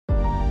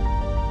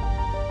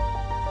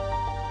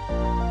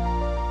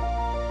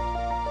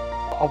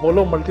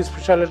Apollo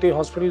Multispeciality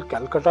Hospital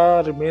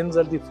Kolkata remains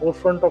at the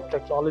forefront of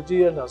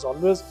technology and has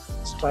always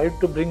strived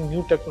to bring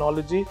new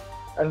technology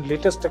and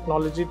latest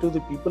technology to the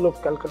people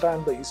of Kolkata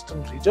and the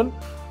eastern region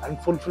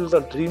and fulfill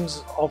the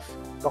dreams of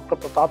Dr.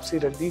 Pratap C.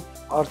 Reddy,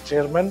 our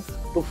chairman,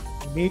 to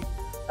meet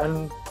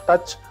and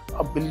touch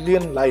 1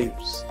 billion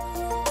lives.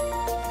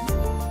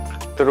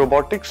 The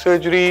robotic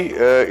surgery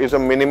is a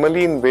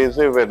minimally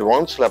invasive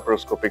advanced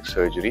laparoscopic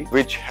surgery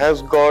which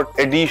has got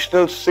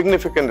additional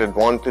significant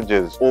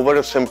advantages over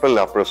a simple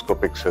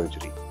laparoscopic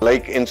surgery.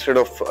 Like instead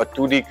of a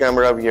 2D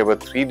camera, we have a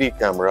 3D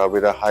camera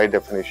with a high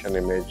definition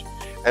image,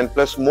 and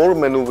plus more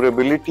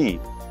maneuverability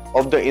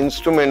of the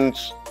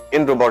instruments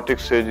in robotic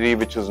surgery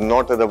which is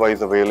not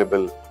otherwise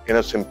available in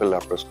a simple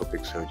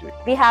laparoscopic surgery.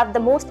 We have the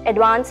most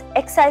advanced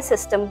Xi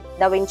system,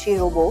 the Vinci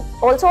Robo.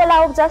 Also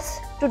allows us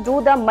to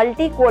do the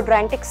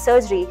multi-quadrantic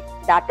surgery,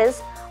 that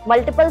is,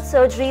 multiple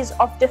surgeries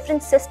of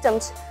different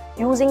systems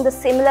using the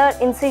similar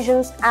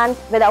incisions and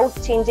without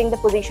changing the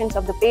positions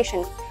of the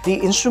patient. The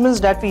instruments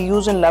that we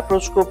use in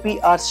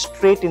laparoscopy are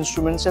straight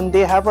instruments and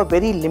they have a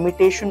very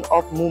limitation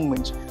of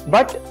movements.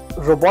 But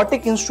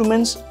robotic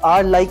instruments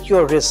are like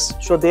your wrists,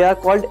 so they are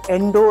called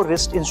endo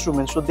wrist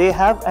instruments. So they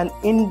have an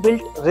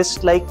inbuilt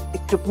wrist-like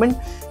equipment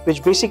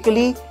which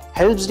basically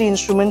helps the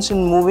instruments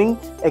in moving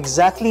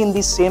exactly in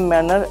the same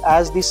manner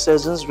as the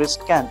surgeon's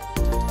wrist can.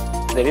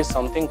 There is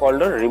something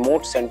called a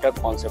remote center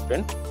concept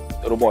in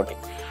robotic.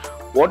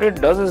 What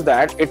it does is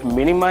that it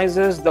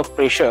minimizes the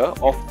pressure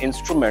of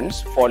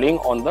instruments falling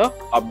on the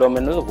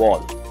abdominal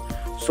wall.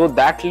 So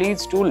that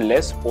leads to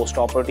less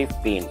post-operative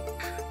pain.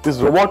 This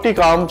robotic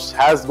arms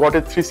has got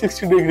a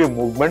 360-degree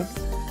movement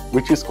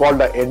which is called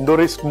the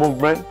endorist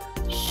movement.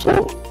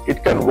 So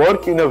it can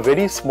work in a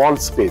very small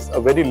space,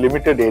 a very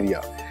limited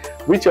area,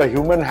 which a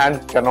human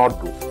hand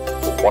cannot do.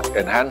 What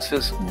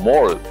enhances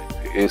more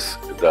is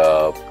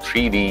the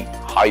 3D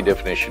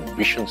high-definition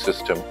vision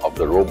system of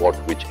the robot,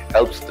 which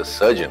helps the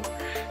surgeon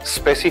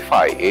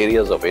specify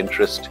areas of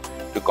interest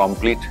to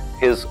complete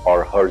his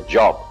or her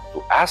job,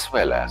 as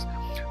well as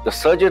the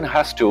surgeon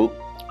has to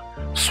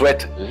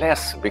sweat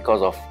less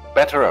because of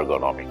better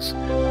ergonomics.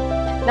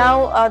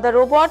 Now the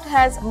robot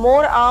has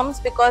more arms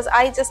because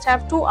I just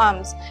have 2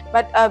 arms,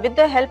 but with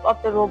the help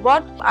of the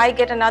robot I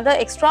get another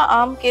extra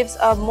arm, gives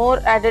a more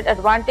added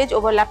advantage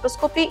over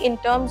laparoscopy in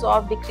terms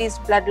of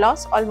decreased blood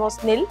loss,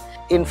 almost nil.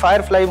 In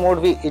Firefly mode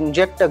we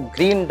inject a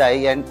green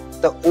dye and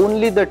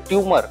only the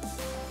tumor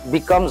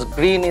becomes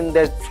green in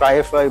that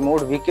Firefly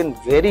mode. We can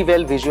very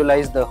well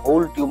visualize the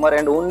whole tumor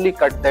and only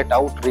cut that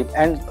out,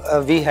 and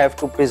we have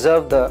to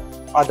preserve the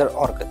other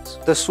organs.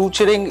 The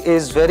suturing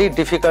is very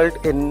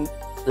difficult in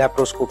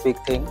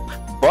laparoscopic thing.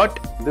 But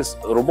this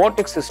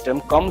robotic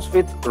system comes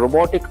with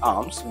robotic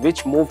arms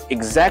which move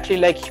exactly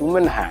like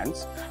human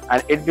hands,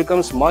 and it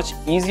becomes much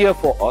easier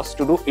for us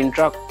to do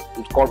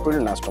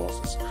intracorporeal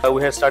anastomosis.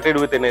 We have started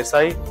with an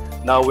SI,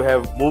 now we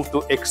have moved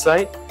to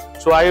XI.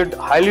 So I would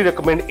highly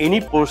recommend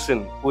any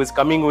person who is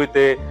coming with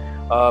a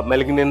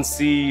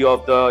malignancy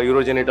of the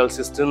urogenital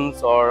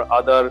systems or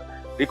other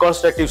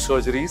reconstructive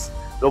surgeries,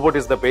 robot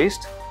is the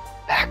best.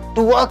 Back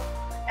to work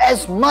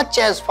as much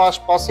as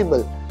fast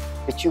possible,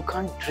 which you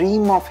can't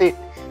dream of it,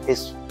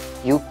 is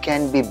you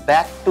can be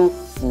back to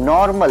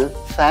normal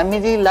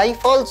family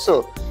life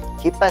also.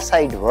 Keep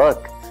aside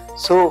work.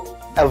 So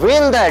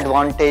avail the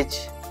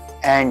advantage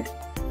and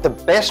the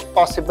best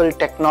possible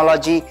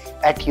technology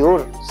at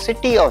your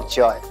city of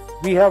joy.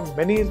 We have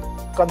many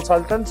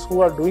consultants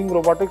who are doing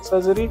robotic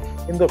surgery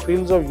in the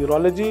fields of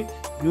urology,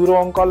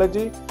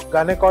 uro-oncology,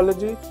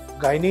 gynecology,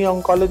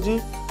 gynae-oncology,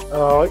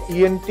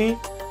 ENT,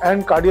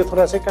 and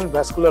cardiothoracic and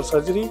vascular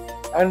surgery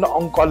and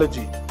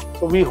oncology.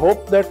 So we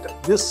hope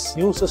that this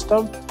new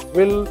system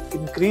will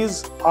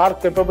increase our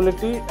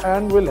capability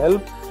and will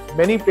help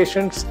many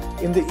patients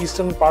in the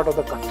eastern part of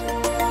the country.